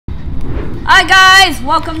Hi guys,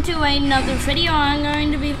 welcome to another video I'm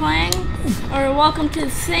going to be playing, or welcome to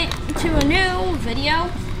a new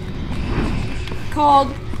video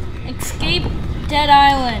called Escape Dead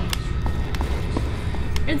Island.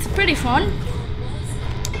 It's pretty fun.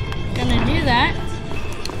 Gonna do that.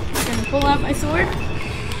 Gonna pull out my sword.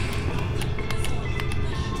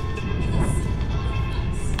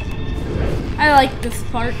 I like this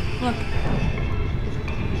part. Look.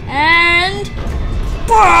 And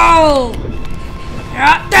boom!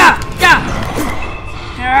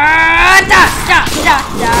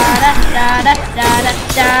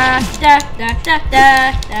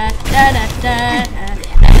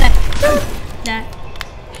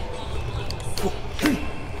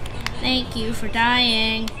 Thank you for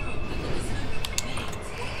dying.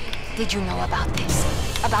 Did you know about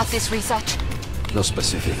this? About this research? No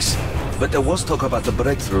specifics, but there was talk about the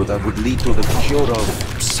breakthrough that would lead to the cure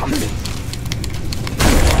of something.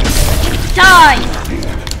 Die!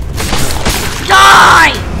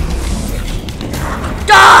 Die!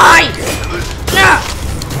 Die! No!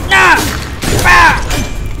 No! Ah!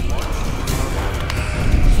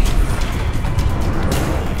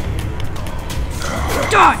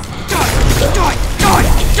 Die! Die! Die!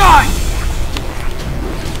 Die! Die!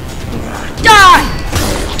 Die!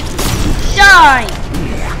 Die!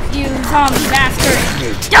 You zombie bastard!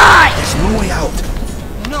 Die! There's no way out.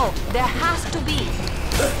 No, there has to be.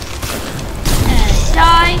 And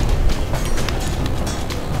die.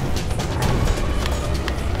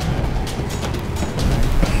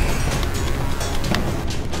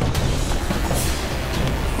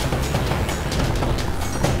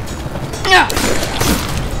 No.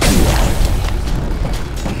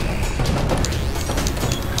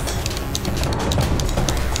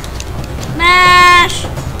 Mash.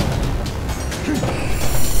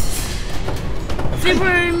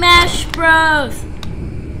 Super Mash Bros.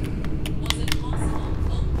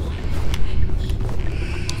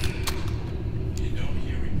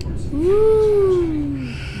 Ooh.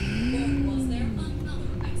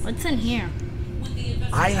 What's in here?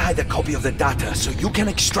 I'll hide a copy of the data so you can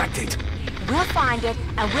extract it. We'll find it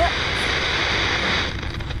and we'll...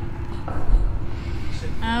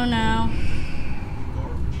 Oh no.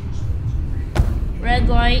 Red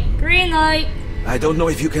light, green light. I don't know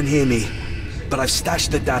if you can hear me, but I've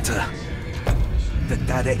stashed the data. The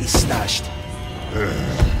data is stashed.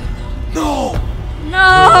 No!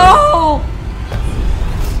 No!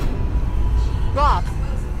 Rob,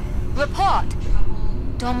 report.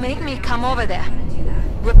 Don't make me come over there.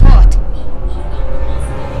 Report.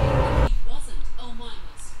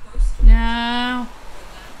 No.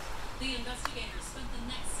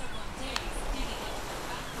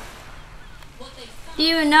 Do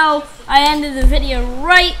you know I ended the video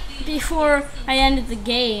right before I ended the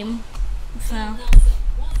game? So.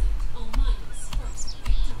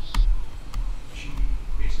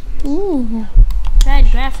 Ooh. Bad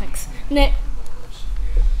graphics.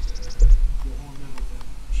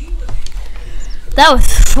 That was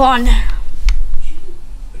fun.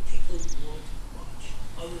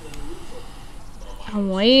 I'm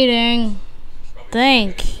waiting.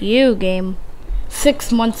 Thank you, game.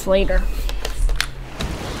 6 months later.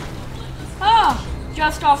 Oh,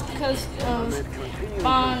 just off the coast of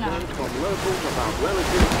Bana. From locals about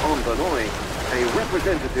relatives on Vanoy, a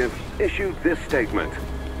representative issued this statement.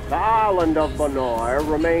 The island of Vanoy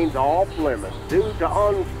remains off limits due to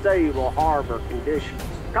unstable harbor conditions.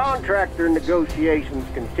 Contractor negotiations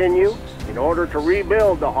continue in order to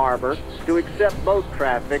rebuild the harbor to accept boat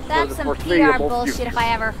traffic for the foreseeable future. That's some PR bullshit if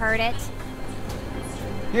I ever heard it.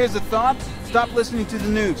 Here's a thought. Stop listening to the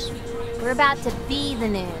news. We're about to be the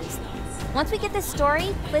news. Once we get this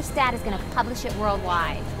story, Cliff's dad is gonna publish it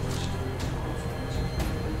worldwide.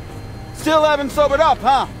 Still haven't sobered up,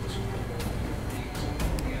 huh?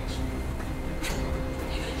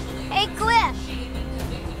 Hey, Cliff!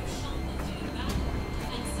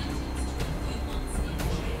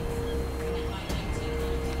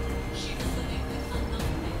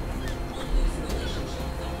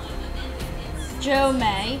 Joe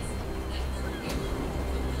May.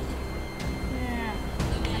 Yeah.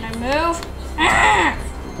 Can I move? Ah!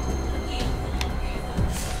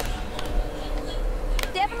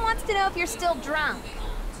 Devin wants to know if you're still drunk.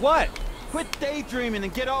 What? Quit daydreaming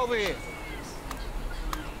and get over here.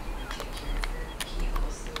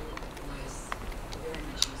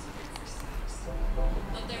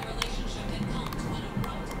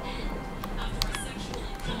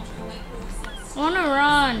 I wanna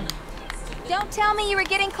run. Don't tell me you were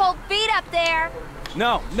getting cold feet up there.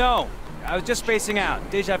 No. I was just spacing out.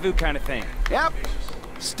 Deja vu kind of thing. Yep.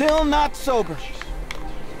 Still not sober.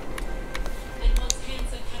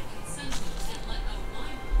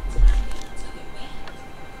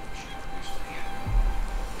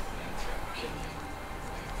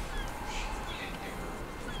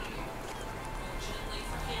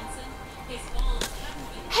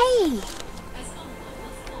 Hey!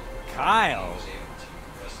 Kyle.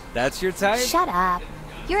 That's your type? Shut up.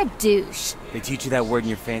 You're a douche. They teach you that word in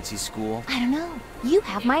your fancy school? I don't know. You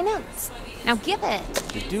have my notes. Now give it.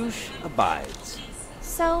 The douche abides.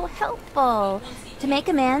 So helpful. To make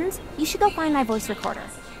amends, you should go find my voice recorder.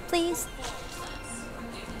 Please?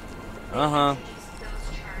 Uh-huh.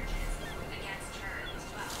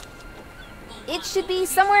 It should be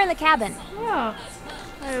somewhere in the cabin. Oh,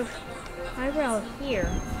 eyebrow here.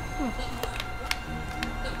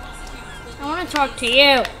 I want to talk to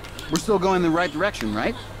you. We're still going the right direction,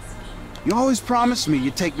 right? You always promised me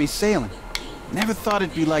you'd take me sailing. Never thought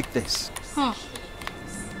it'd be like this. Huh.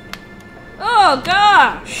 Oh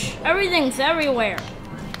gosh! Everything's everywhere.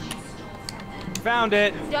 Found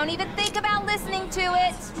it. Don't even think about listening to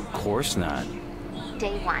it. Of course not.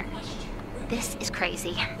 Day 1. This is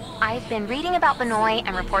crazy. I've been reading about Benoy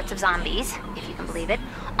and reports of zombies, if you can believe it,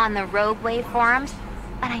 on the Rogue Wave forums,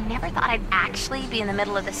 but I never thought I'd actually be in the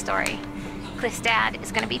middle of this story. Cliff's dad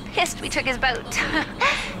is gonna be pissed we took his boat.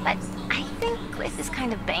 But I think Cliff is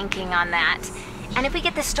kind of banking on that. And if we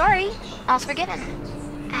get this story, all's forgiven.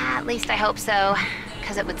 At least I hope so,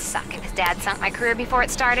 because it would suck if his dad sunk my career before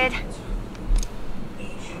it started.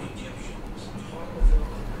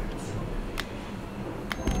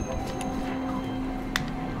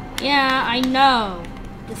 Yeah, I know.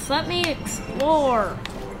 Just let me explore.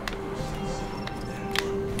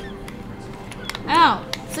 Ow,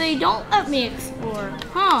 so you don't let me explore,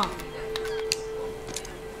 huh?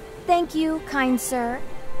 Thank you, kind sir.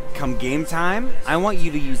 Come game time, I want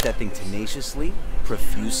you to use that thing tenaciously,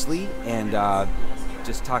 profusely, and,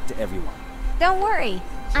 just talk to everyone. Don't worry.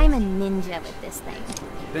 I'm a ninja with this thing.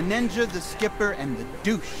 The ninja, the skipper, and the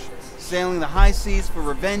douche. Sailing the high seas for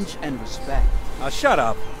revenge and respect. Shut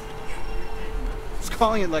up. Just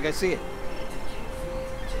calling it like I see it.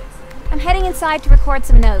 I'm heading inside to record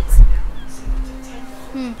some notes.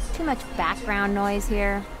 Too much background noise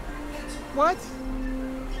here. What?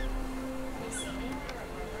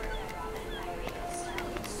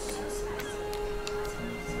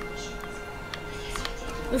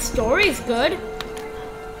 The story's good.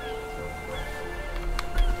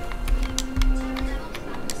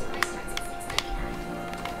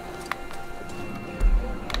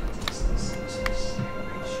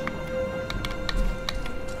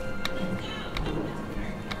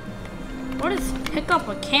 What does pick up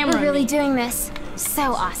a camera We're really mean? doing this.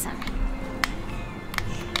 So awesome.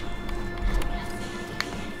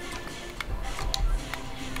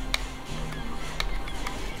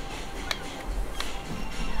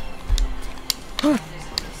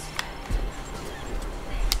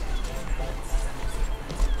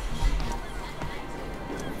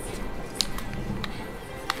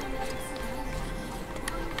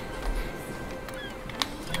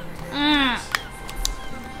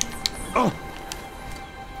 Oh!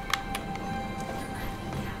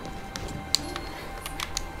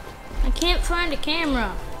 I can't find a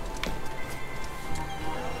camera.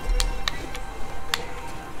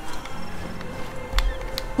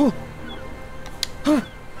 Oh! Huh.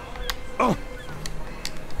 Oh!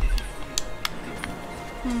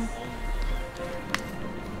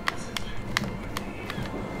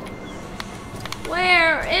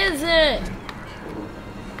 Where is it?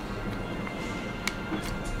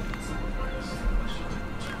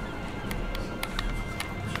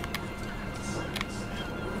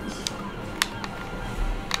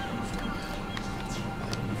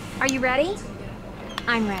 Are you ready?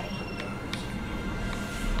 I'm ready.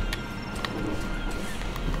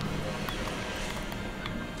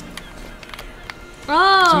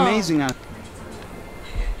 Oh! It's amazing out.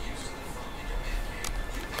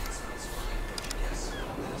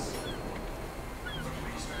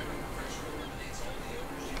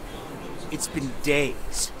 It's been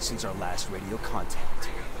days since our last radio contact.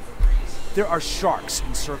 There are sharks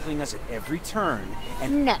encircling us at every turn,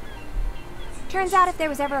 and No. Turns out if there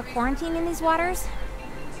was ever a quarantine in these waters,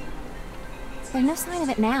 there's no sign of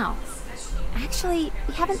it now. Actually,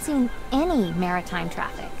 we haven't seen any maritime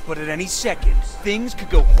traffic. but at any second, things could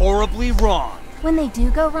go horribly wrong. When they do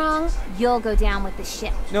go wrong, you'll go down with the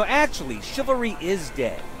ship. No, actually, chivalry is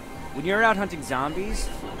dead. When you're out hunting zombies,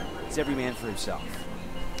 it's every man for himself.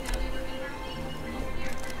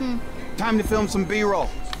 Time to film some B-roll.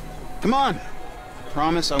 Come on.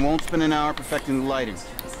 Promise I won't spend an hour perfecting the lighting.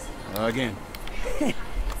 Again.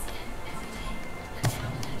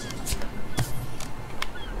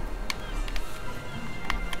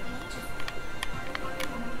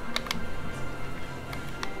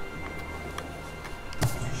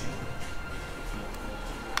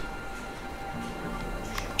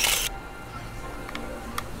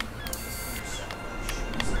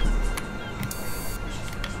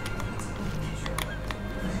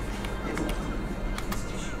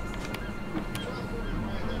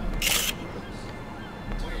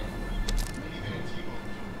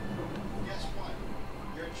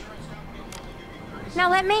 Now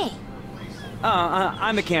let me.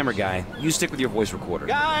 I'm the camera guy. You stick with your voice recorder.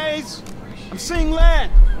 Guys! I'm seeing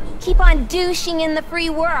land! Keep on douching in the free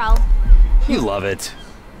world. You love it.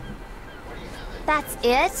 That's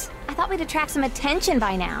it? I thought we'd attract some attention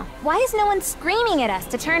by now. Why is no one screaming at us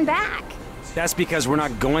to turn back? That's because we're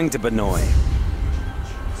not going to Benoit.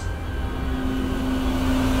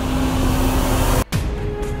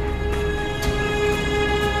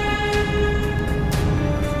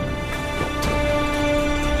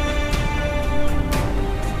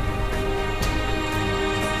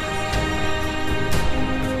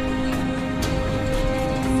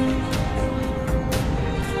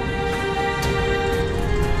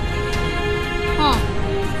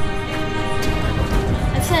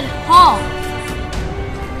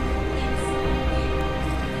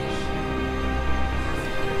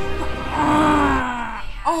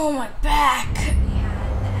 Oh, my back.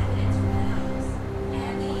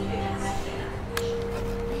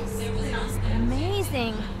 This is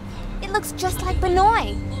amazing. It looks just like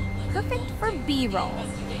Benoit. Perfect for B-roll.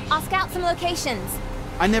 I'll scout some locations.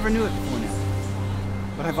 I never knew it before now,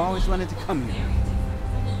 but I've always wanted to come here.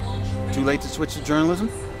 Too late to switch to journalism?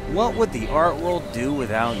 What would the art world do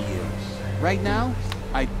without you? Right now,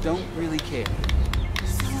 I don't really care.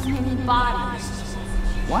 So many bodies.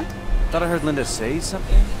 What? Thought I heard Linda say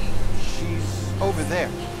something? She's over there.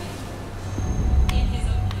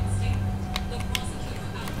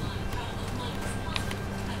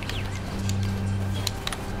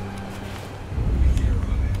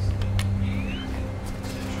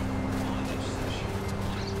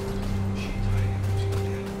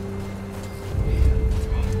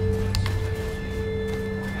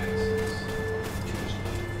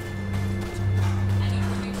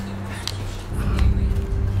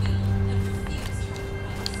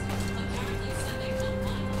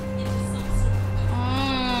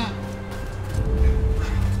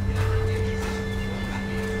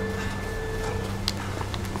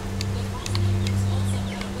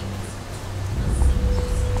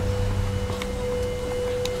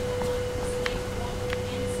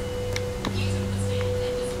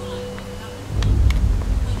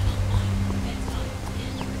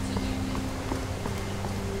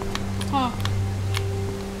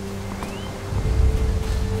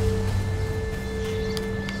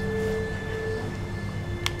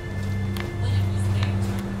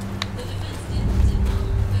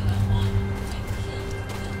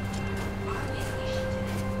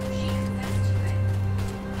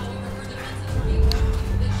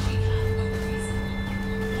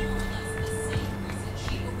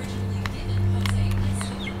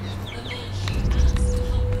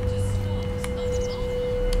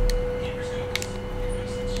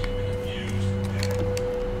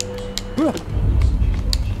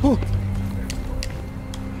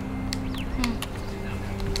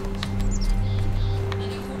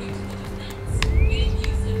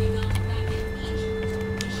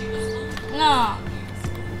 No.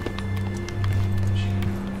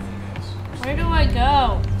 Where do I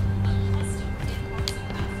go?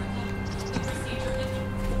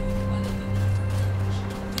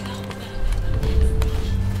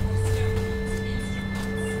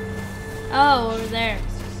 Oh, over there.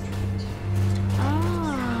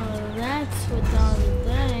 Oh, that's with all the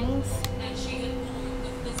things.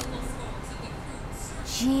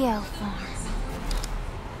 Geoform.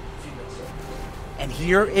 And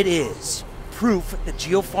here it is. Proof that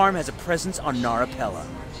Geofarm has a presence on Narapella.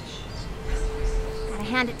 Gotta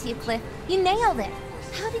hand it to you, Cliff. You nailed it.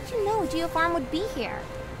 How did you know Geofarm would be here?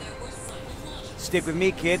 Stick with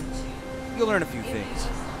me, kid. You'll learn a few things.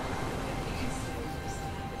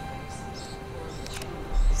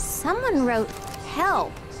 Someone wrote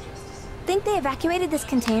help. Think they evacuated this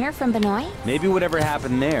container from Benoit? Maybe whatever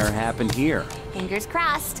happened there happened here. Fingers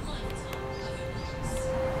crossed.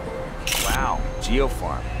 Wow,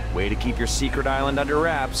 Geofarm. Way to keep your secret island under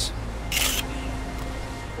wraps.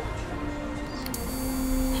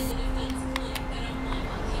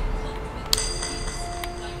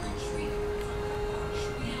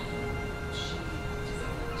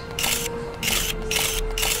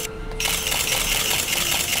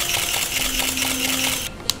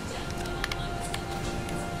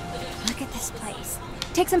 Look at this place.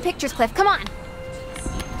 Take some pictures, Cliff. Come on.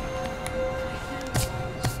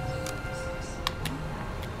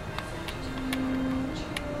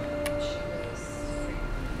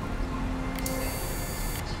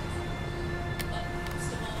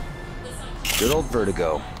 Good old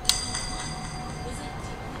Vertigo.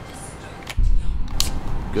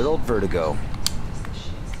 Good old Vertigo.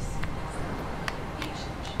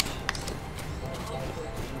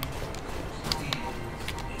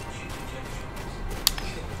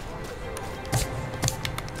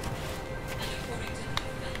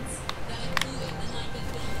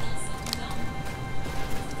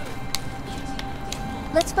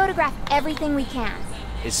 photograph everything we can.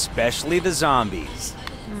 Especially the zombies.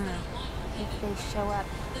 If they show up,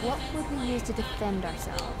 what would we use to defend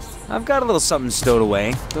ourselves? I've got a little something stowed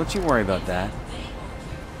away. Don't you worry about that.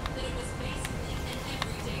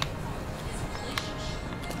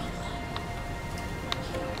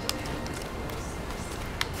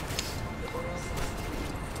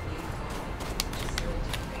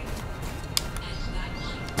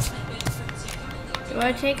 Do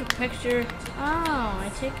I take a picture? Oh,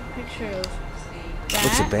 I take a picture of that.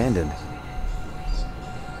 Looks abandoned.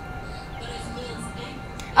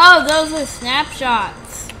 Oh, those are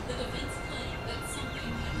snapshots.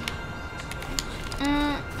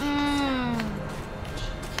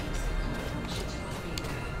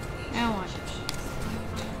 Now what?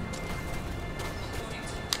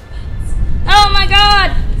 Oh my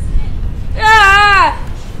god! Ah!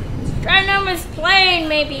 Trinomi's plane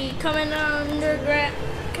maybe coming underground,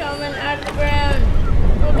 coming out of the ground.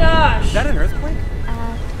 Oh gosh. Is that an earthquake?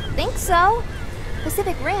 Think so.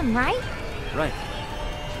 Pacific Rim, right? Right.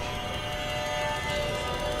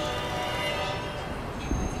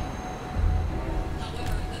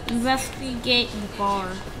 Investigate the bar.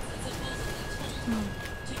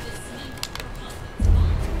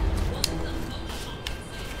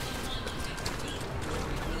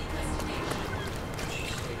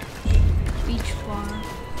 Beach bar.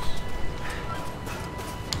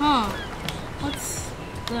 Huh. What's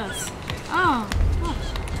this? Oh.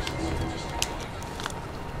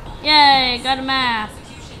 Yay, got a map.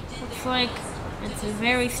 Looks like it's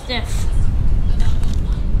very stiff.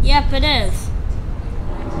 Yep, it is.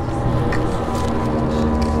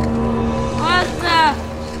 What the?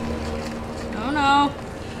 Oh no.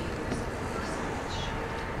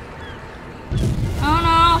 Oh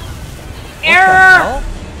no. Error!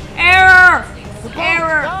 Error!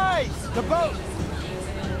 Error! Guys, the boat!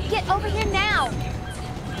 Get over here now!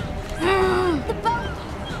 The boat!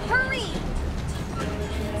 Hurry!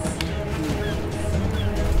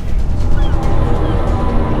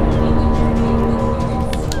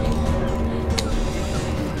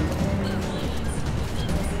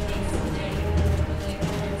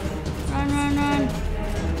 Run, run, run.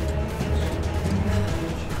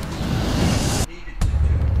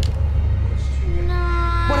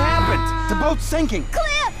 What happened? The boat's sinking!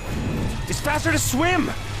 Cliff! It's faster to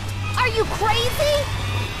swim! Are you crazy?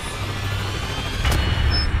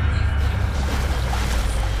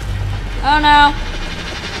 Oh no.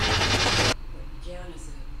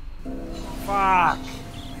 Fuck.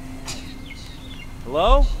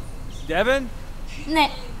 Hello? Devin? Nah.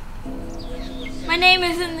 My name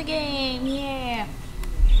is in the game, yeah.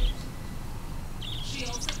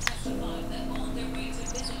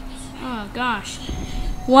 Oh gosh.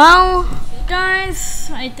 Well, guys,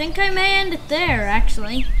 I think I may end it there,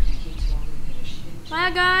 actually.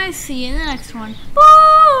 Bye guys, see you in the next one.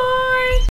 Bye!